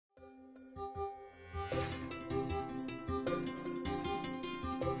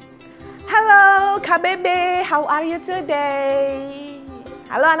KBB, how are you today?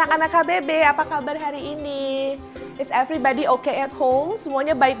 Halo anak-anak KBB, apa kabar hari ini? Is everybody okay at home?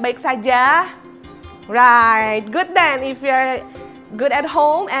 Semuanya baik-baik saja? Right, good then. If you're good at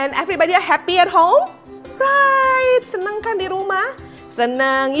home and everybody are happy at home? Right, senang kan di rumah?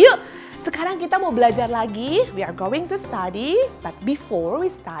 Senang. Yuk, sekarang kita mau belajar lagi. We are going to study. But before we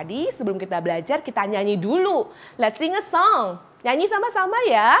study, sebelum kita belajar, kita nyanyi dulu. Let's sing a song. Nyanyi sama-sama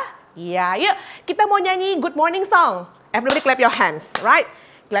ya. Iya, yuk. Kita mau nyanyi good morning song. Everybody clap your hands, right?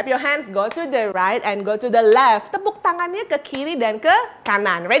 Clap your hands, go to the right and go to the left. Tepuk tangannya ke kiri dan ke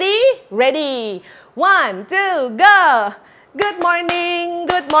kanan. Ready? Ready. 1, 2, go. Good morning,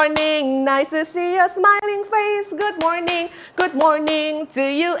 nice to see your smiling face. Good morning to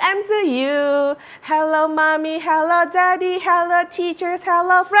you and to you. Hello mommy, hello daddy, hello teachers,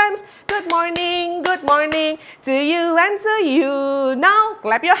 hello friends. Good morning to you and to you. Now,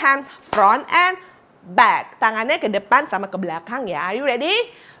 clap your hands front and back. Tangannya ke depan sama ke belakang ya. Are you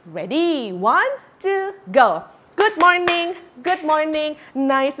ready? Ready? 1, 2, go. Good morning,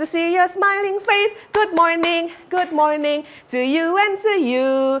 nice to see your smiling face. Good morning to you and to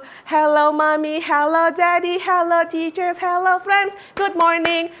you. Hello mommy, hello daddy, hello teachers, hello friends. Good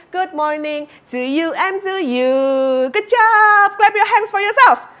morning to you and to you. Good job, clap your hands for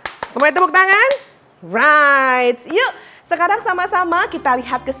yourself. Semuanya tepuk tangan. Right, yuk. Sekarang sama-sama kita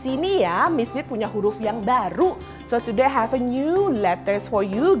lihat ke sini ya. Miss Nit punya huruf yang baru. So today I have a new letters for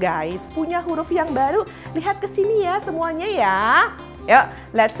you guys. Punya huruf yang baru. Lihat ke sini ya semuanya ya. Yuk,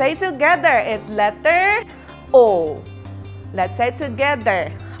 let's say together. It's letter O. Let's say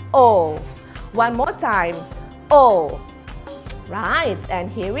together. O. One more time. O. Right, and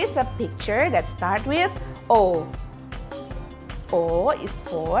here is a picture that starts with O. O is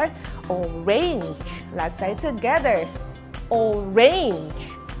for orange. Let's say together. Orange.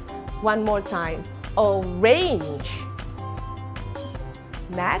 One more time. Orange.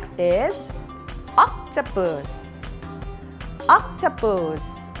 Next is octopus. Octopus.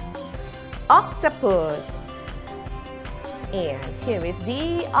 Octopus. And here is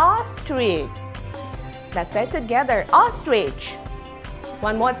the ostrich. Let's say together. Ostrich.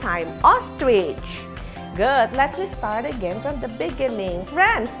 One more time. Ostrich. Good. Let's start again from the beginning.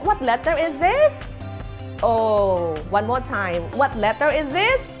 Friends, what letter is this? Oh, one more time. What letter is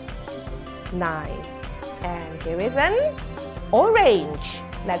this? Nice. And here is an orange.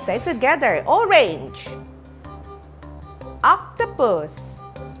 Let's say together. Orange. Octopus.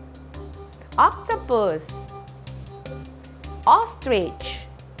 Octopus. Ostrich.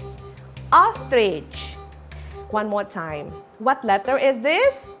 Ostrich. One more time. What letter is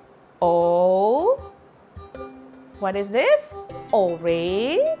this? O. What is this?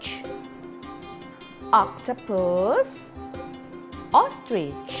 Orange. Octopus,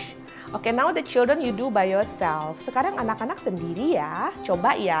 ostrich. Okay, now the children you do by yourself. Sekarang anak-anak sendiri ya.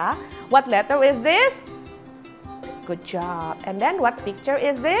 Coba ya. What letter is this? Good job. And then what picture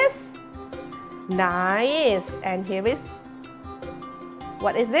is this? Nice. And here is,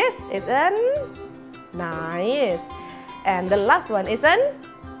 what is this? It's an nice. And the last one is an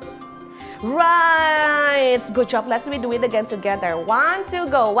right. Good job. Let's do it again together. 1,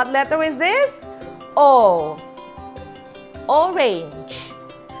 2, go. What letter is this? O. Orange.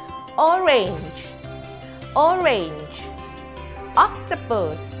 Orange. Orange.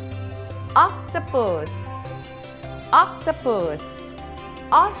 Octopus. Octopus. Octopus.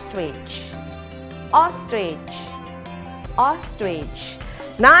 Ostrich. Ostrich. Ostrich.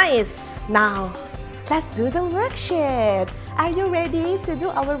 Nice. Now, let's do the worksheet. Are you ready to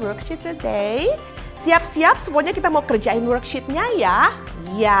do our worksheet today? Siap-siap, semuanya kita mau kerjain worksheetnya ya.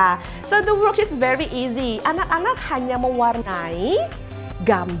 Ya, so the worksheet is very easy. Anak-anak hanya mewarnai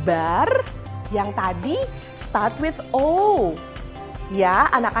gambar yang tadi start with O.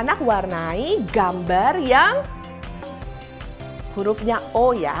 Ya, anak-anak warnai gambar yang hurufnya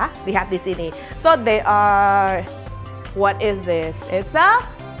O ya. Lihat di sini. So they are, what is this? It's a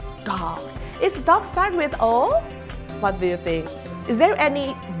dog. Is dog start with O? What do you think? Is there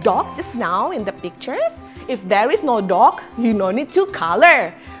any dog just now in the pictures? If there is no dog, you no need to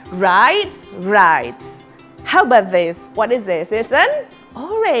color. Right? Right. How about this? What is this? It's an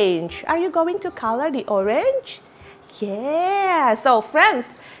orange. Are you going to color the orange? Yeah. So friends,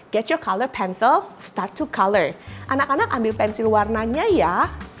 get your color pencil, start to color. Anak-anak ambil pensil warnanya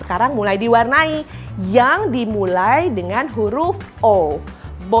ya. Sekarang mulai diwarnai. Yang dimulai dengan huruf O.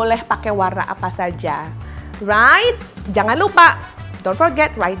 Boleh pakai warna apa saja. Right? Jangan lupa, don't forget,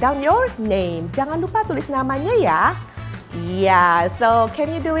 write down your name. Jangan lupa tulis namanya ya. Yeah, so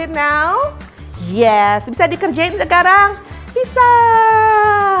can you do it now? Yes, bisa dikerjain sekarang? Bisa.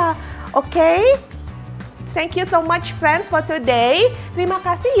 Okay? Thank you so much friends for today. Terima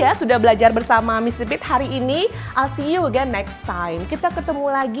kasih ya sudah belajar bersama Miss Pipit hari ini. I'll see you again next time. Kita ketemu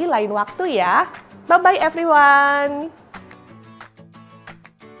lagi lain waktu ya. Bye-bye everyone.